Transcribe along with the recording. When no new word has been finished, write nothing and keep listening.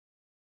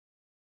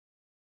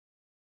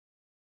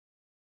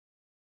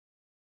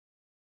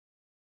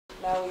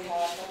Now we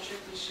have Patrick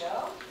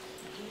Michel.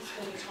 He's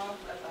going to talk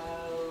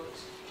about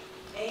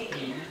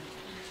AIM.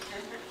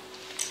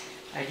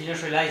 I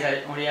didn't realize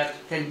I only have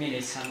 10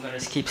 minutes, so I'm going to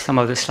skip some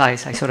of the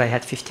slides. I thought I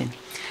had 15.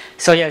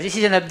 So yeah, this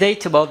is an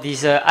update about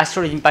this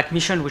Asteroid Impact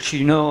Mission, which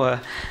you know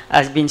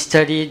has been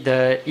studied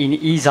in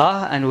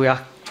ESA, and we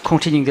are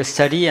continuing the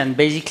study. And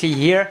basically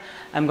here,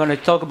 I'm going to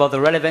talk about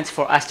the relevance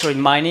for asteroid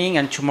mining,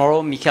 and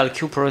tomorrow Michel at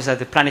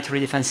the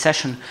Planetary Defense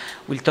session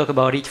will talk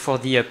about it for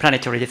the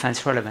Planetary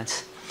Defense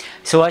relevance.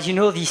 So as you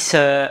know, this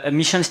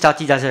mission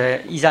started as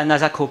a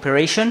ESA-NASA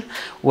cooperation,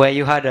 where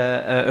you had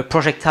a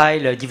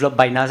projectile developed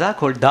by NASA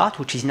called DART,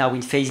 which is now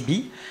in phase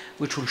B,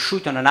 which will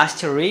shoot on an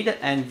asteroid,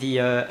 and the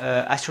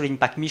Asteroid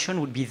Impact Mission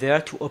would be there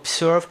to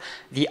observe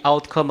the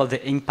outcome of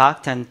the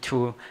impact and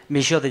to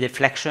measure the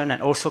deflection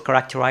and also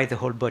characterize the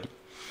whole body.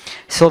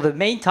 So the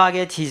main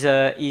target is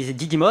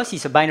Didymos.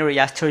 It's a binary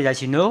asteroid,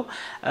 as you know.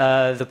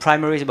 The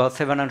primary is about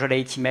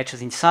 780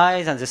 meters in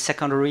size, and the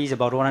secondary is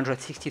about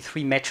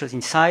 163 meters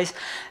in size.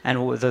 And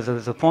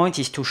the point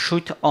is to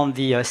shoot on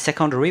the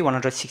secondary,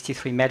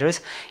 163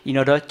 meters, in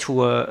order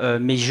to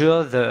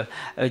measure the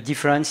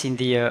difference in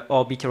the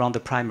orbit around the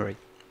primary.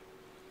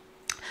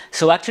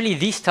 So actually,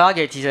 this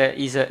target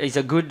is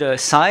a good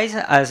size.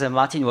 As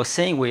Martin was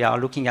saying, we are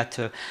looking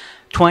at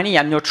 20,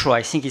 I'm not sure.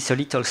 I think it's a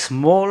little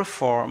small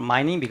for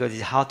mining because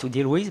it's hard to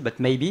deal with, but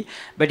maybe.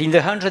 But in the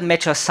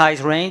 100-meter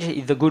size range,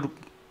 it's a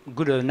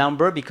good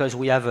number because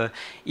we have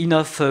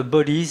enough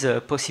bodies,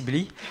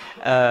 possibly,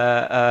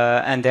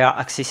 and they are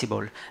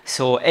accessible.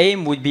 So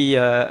AIM would be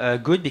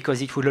good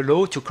because it will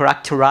allow to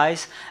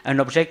characterize an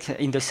object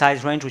in the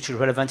size range which is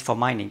relevant for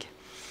mining.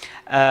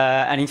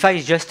 And in fact,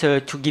 it's just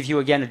to give you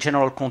again a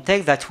general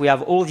context that we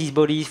have all these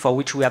bodies for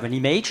which we have an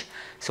image.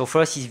 So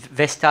first is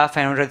Vesta,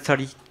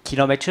 530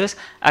 kilometers.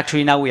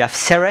 Actually, now we have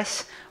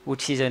Ceres,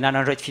 which is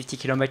 950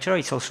 kilometers.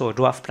 It's also a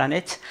dwarf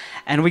planet.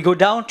 And we go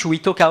down to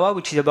Itokawa,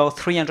 which is about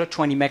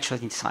 320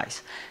 meters in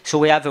size. So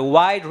we have a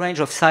wide range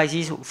of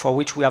sizes for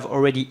which we have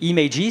already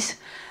images.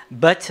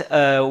 But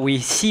we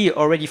see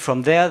already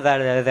from there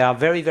that they are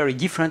very, very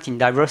different in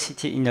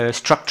diversity, in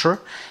structure,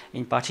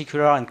 in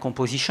particular, and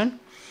composition.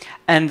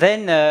 And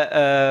then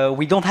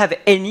we don't have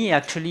any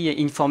actually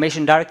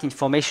information, direct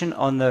information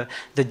on the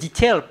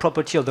detailed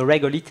property of the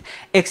regolith,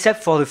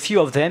 except for a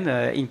few of them,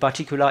 in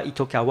particular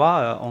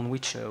Itokawa, on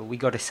which we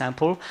got a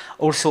sample,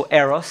 also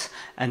Eros,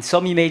 and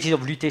some images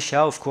of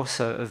Lutetia, of course,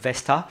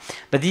 Vesta.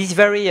 But this is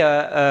very,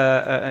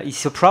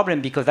 it's a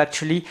problem because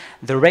actually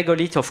the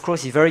regolith, of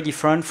course, is very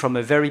different from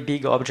a very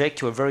big object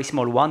to a very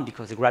small one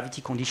because the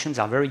gravity conditions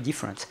are very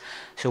different.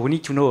 So we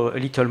need to know a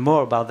little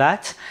more about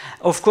that.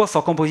 Of course,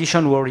 for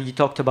composition, we already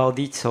talked about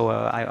it, so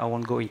I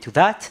won't go into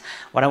that.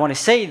 What I want to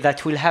say is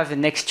that we'll have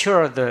next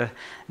year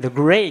the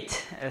great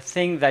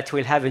thing that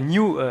we'll have a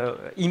new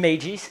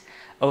images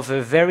of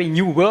a very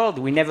new world.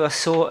 We never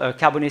saw a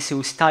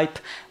carbonaceous type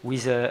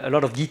with a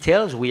lot of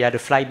details. We had a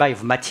flyby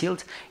of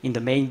Mathilde in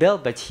the main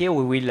belt, but here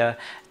we will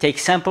take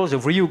samples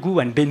of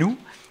Ryugu and Bennu.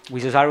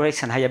 With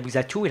Osiris and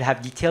Hayabusa 2, we'll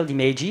have detailed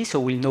images, so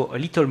we'll know a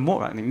little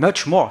more, I mean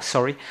much more,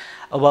 sorry,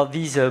 about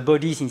these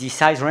bodies in this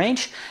size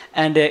range.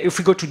 And if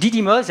we go to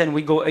Didymos, then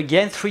we go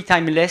again 3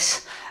 times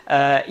less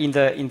in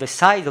the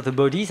size of the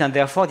bodies, and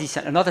therefore this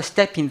is another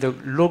step in the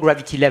low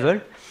gravity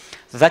level.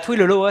 So that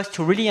will allow us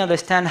to really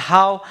understand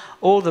how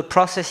all the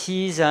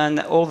processes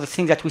and all the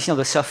things that we see on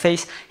the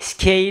surface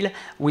scale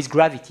with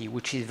gravity,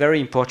 which is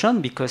very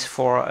important because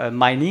for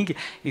mining,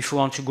 if you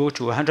want to go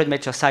to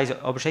 100-meter size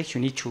objects,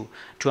 you need to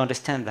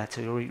understand that.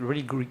 So it's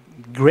really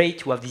great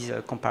to have this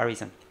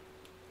comparison.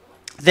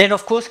 Then,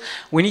 of course,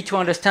 we need to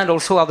understand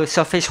also how the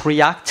surface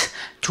reacts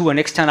to an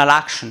external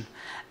action.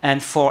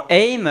 And for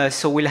AIM,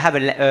 so we'll have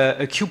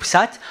a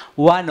CubeSat.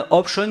 One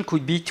option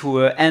could be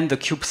to end the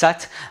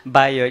CubeSat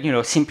by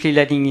simply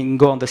letting it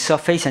go on the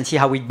surface and see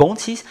how it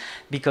bounces,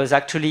 because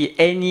actually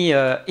any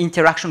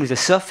interaction with the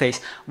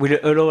surface will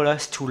allow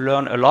us to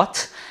learn a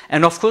lot.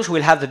 And of course,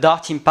 we'll have the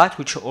DART impact,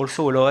 which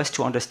also allow us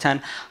to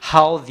understand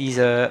how these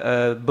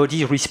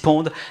bodies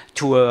respond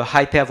to a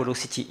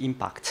hypervelocity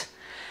impact.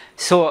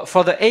 So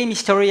for the AIM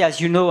history,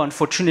 as you know,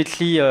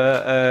 unfortunately,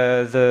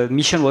 the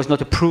mission was not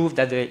approved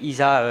at the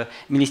ESA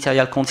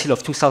Ministerial Council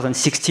of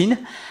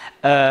 2016,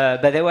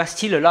 but there was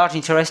still a large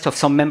interest of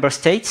some member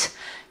states.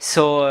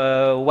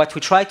 So what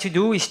we try to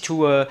do is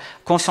to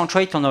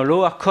concentrate on a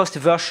lower cost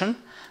version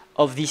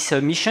of this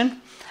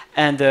mission,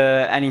 and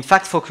in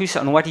fact focus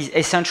on what is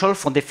essential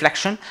for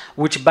deflection,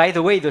 which, by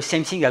the way, is the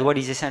same thing as what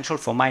is essential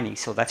for mining.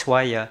 So that's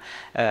why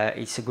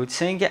it's a good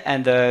thing.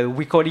 And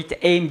we call it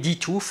AIM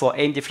D2 for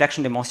AIM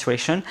Deflection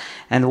Demonstration,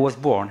 and was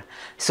born.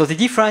 So the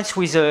difference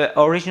with the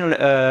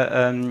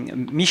original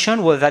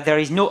mission was that there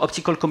is no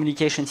optical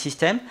communication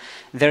system,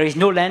 there is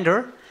no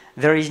lander,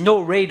 there is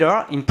no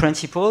radar in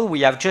principle.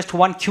 We have just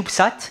one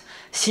CubeSat,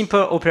 simple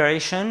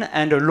operation,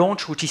 and a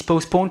launch which is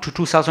postponed to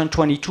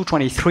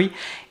 2022-23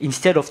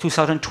 instead of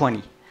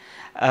 2020.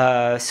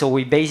 So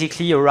we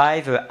basically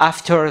arrive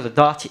after the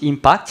DART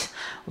impact.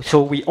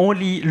 So we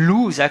only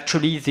lose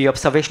actually the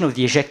observation of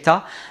the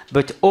ejecta,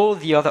 but all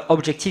the other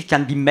objectives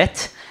can be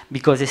met,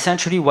 because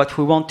essentially what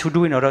we want to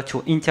do in order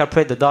to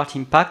interpret the DART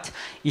impact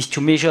is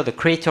to measure the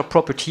crater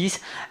properties,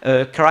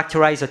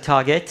 characterize the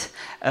target,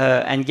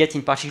 and get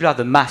in particular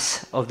the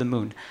mass of the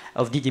moon,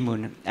 of DD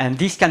moon. And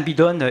this can be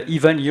done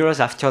even years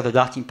after the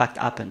DART impact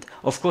happened.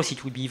 Of course,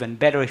 it would be even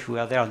better if we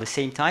were there at the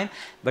same time,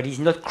 but it's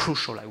not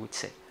crucial, I would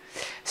say.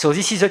 So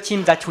this is a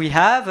team that we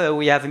have.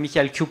 We have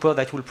Michel Cooper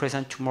that will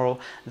present tomorrow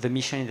the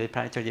mission in the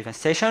Planetary Defense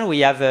Station. We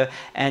have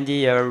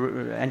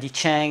Andy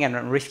Chang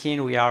and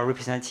Rifkin. We are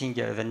representing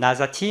the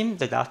NASA team,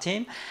 the DART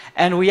team.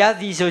 And we have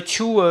these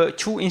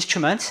two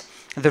instruments,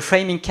 the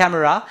framing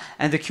camera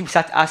and the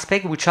CubeSat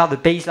aspect, which are the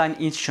baseline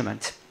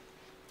instrument.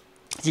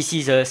 This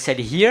is said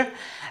here.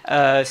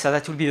 So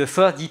that will be the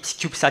first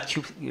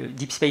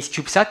deep space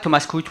CubeSat.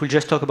 Thomas Kuit will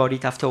just talk about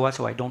it afterwards,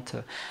 so I don't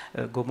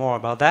go more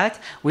about that.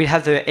 We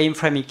have the AIM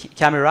framing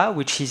camera,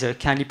 which is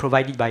kindly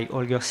provided by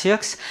Holger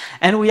Sirks.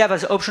 And we have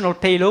as optional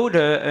payload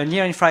a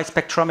near-infrared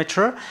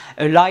spectrometer,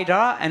 a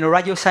LiDAR, and a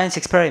radio science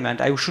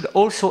experiment. I should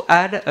also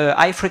add a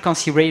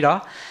high-frequency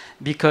radar,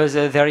 because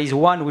there is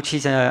one which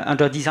is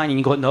under design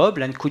in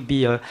Grenoble and could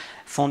be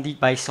funded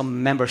by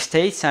some member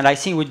states. And I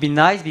think it would be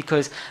nice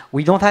because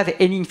we don't have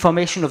any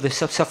information of the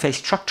subsurface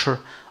structure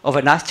of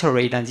an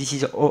asteroid, and this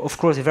is of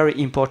course very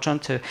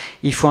important if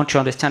you want to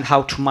understand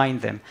how to mine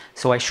them.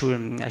 So I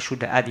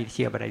should add it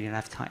here, but I didn't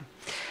have time.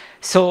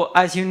 So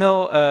as you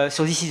know,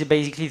 so this is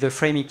basically the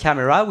framing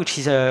camera, which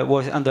is,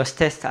 was under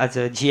test at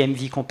the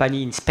GMV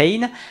company in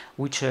Spain,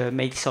 which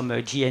made some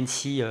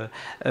GNC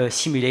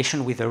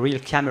simulation with a real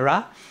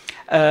camera.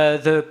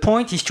 The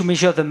point is to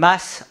measure the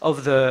mass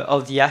of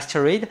the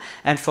asteroid,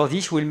 and for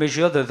this we'll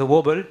measure the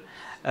wobble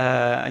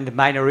and the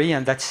binary,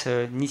 and that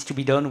needs to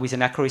be done with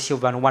an accuracy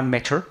of around 1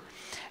 meter.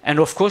 And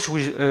of course,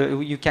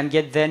 you can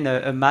get then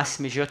a mass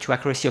measure to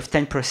accuracy of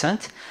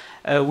 10%,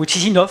 which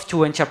is enough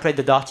to interpret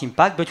the DART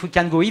impact, but we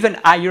can go even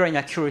higher in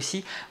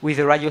accuracy with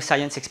the radio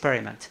science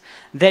experiment.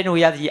 Then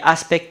we have the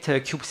aspect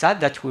CubeSat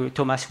that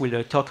Thomas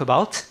will talk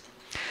about.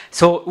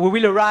 So we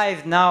will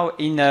arrive now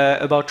in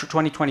about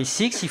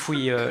 2026. If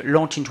we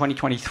launch in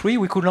 2023,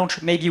 we could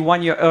launch maybe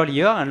 1 year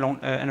earlier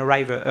and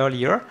arrive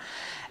earlier.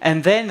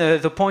 And then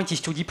the point is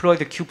to deploy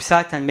the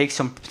CubeSat and make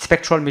some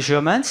spectral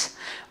measurements.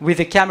 With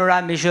the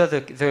camera, measure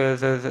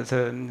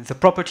the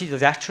properties of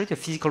the asteroid, the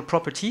physical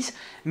properties,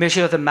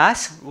 measure the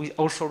mass, with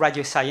also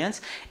radio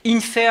science,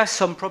 infer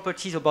some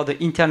properties about the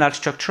internal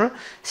structure,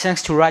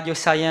 thanks to radio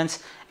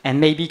science and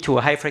maybe to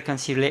a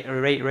high-frequency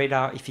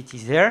radar if it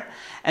is there.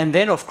 And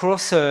then, of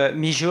course,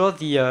 measure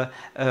the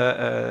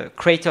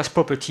crater's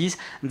properties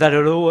that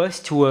allow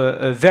us to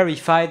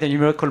verify the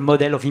numerical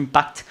model of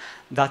impact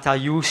that are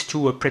used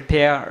to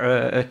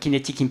prepare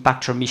kinetic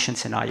impactor mission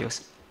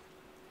scenarios.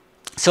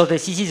 So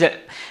this is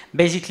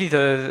basically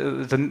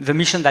the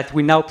mission that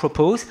we now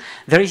propose.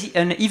 There is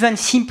an even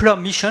simpler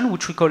mission,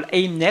 which we call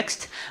AIM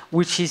Next,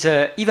 which is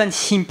even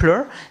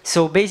simpler.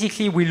 So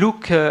basically, we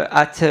look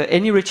at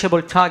any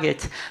reachable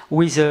target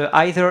with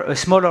either a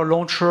smaller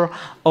launcher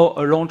or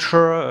a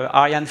launcher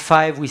Ariane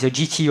 5 with a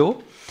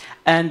GTO.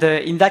 And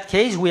in that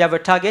case, we have a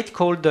target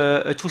called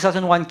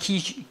 2001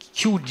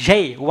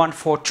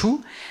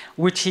 QJ142,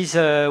 which is,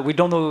 we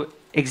don't know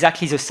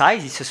exactly the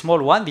size. It's a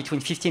small one,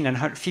 between 50 and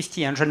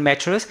 100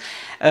 meters.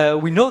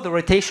 We know the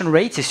rotation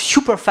rate is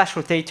super fast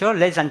rotator,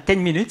 less than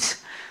 10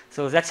 minutes.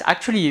 So that's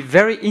actually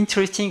very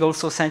interesting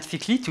also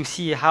scientifically to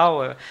see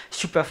how a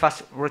super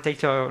fast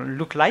rotator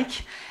look like.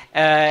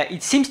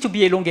 It seems to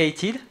be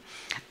elongated.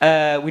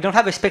 We don't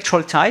have a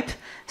spectral type.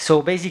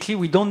 So basically,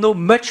 we don't know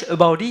much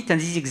about it, and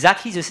this is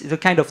exactly the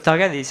kind of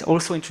target that is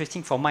also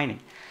interesting for mining.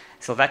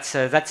 So that's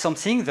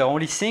something. The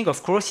only thing,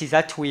 of course, is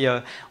that we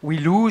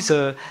lose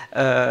the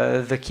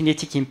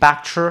kinetic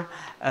impactor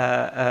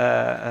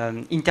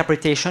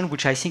interpretation,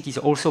 which I think is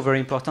also very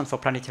important for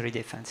planetary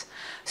defense.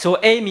 So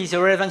AIM is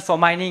relevant for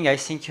mining. I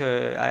think,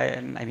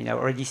 I mean, I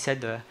already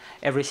said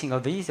everything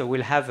of these.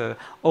 We'll have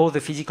all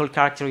the physical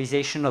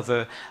characterization of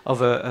a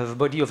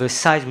body of a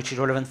size which is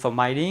relevant for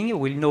mining.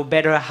 We'll know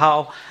better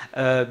how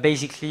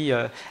basically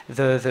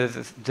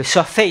the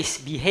surface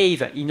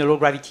behave in a low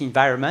gravity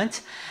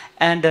environment.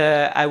 And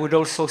I would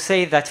also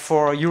say that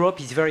for Europe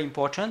it's very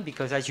important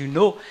because, as you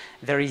know,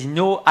 there is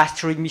no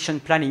asteroid mission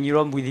plan in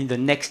Europe within the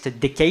next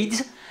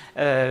decades.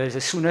 The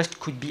soonest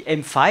could be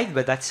M5,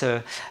 but that's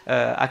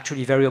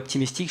actually very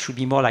optimistic. Should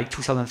be more like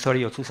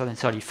 2030 or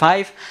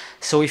 2035.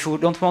 So if we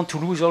don't want to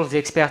lose all the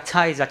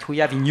expertise that we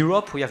have in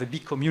Europe, we have a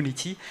big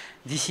community.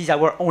 This is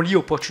our only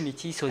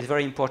opportunity, so it's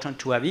very important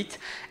to have it.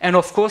 And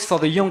of course, for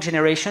the young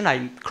generation,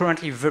 I'm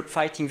currently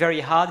fighting very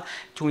hard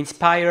to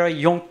inspire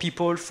young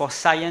people for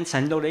science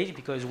and knowledge,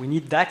 because we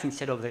need that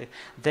instead of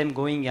them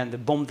going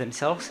and bomb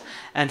themselves.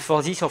 And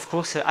for this, of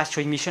course,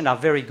 asteroid missions are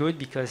very good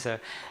because,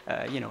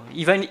 you know,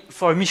 even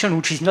for a mission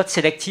which is not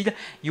selected,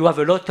 you have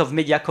a lot of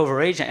media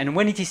coverage. And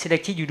when it is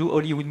selected, you do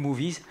Hollywood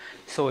movies.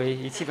 So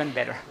it's even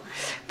better.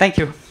 Thank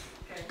you.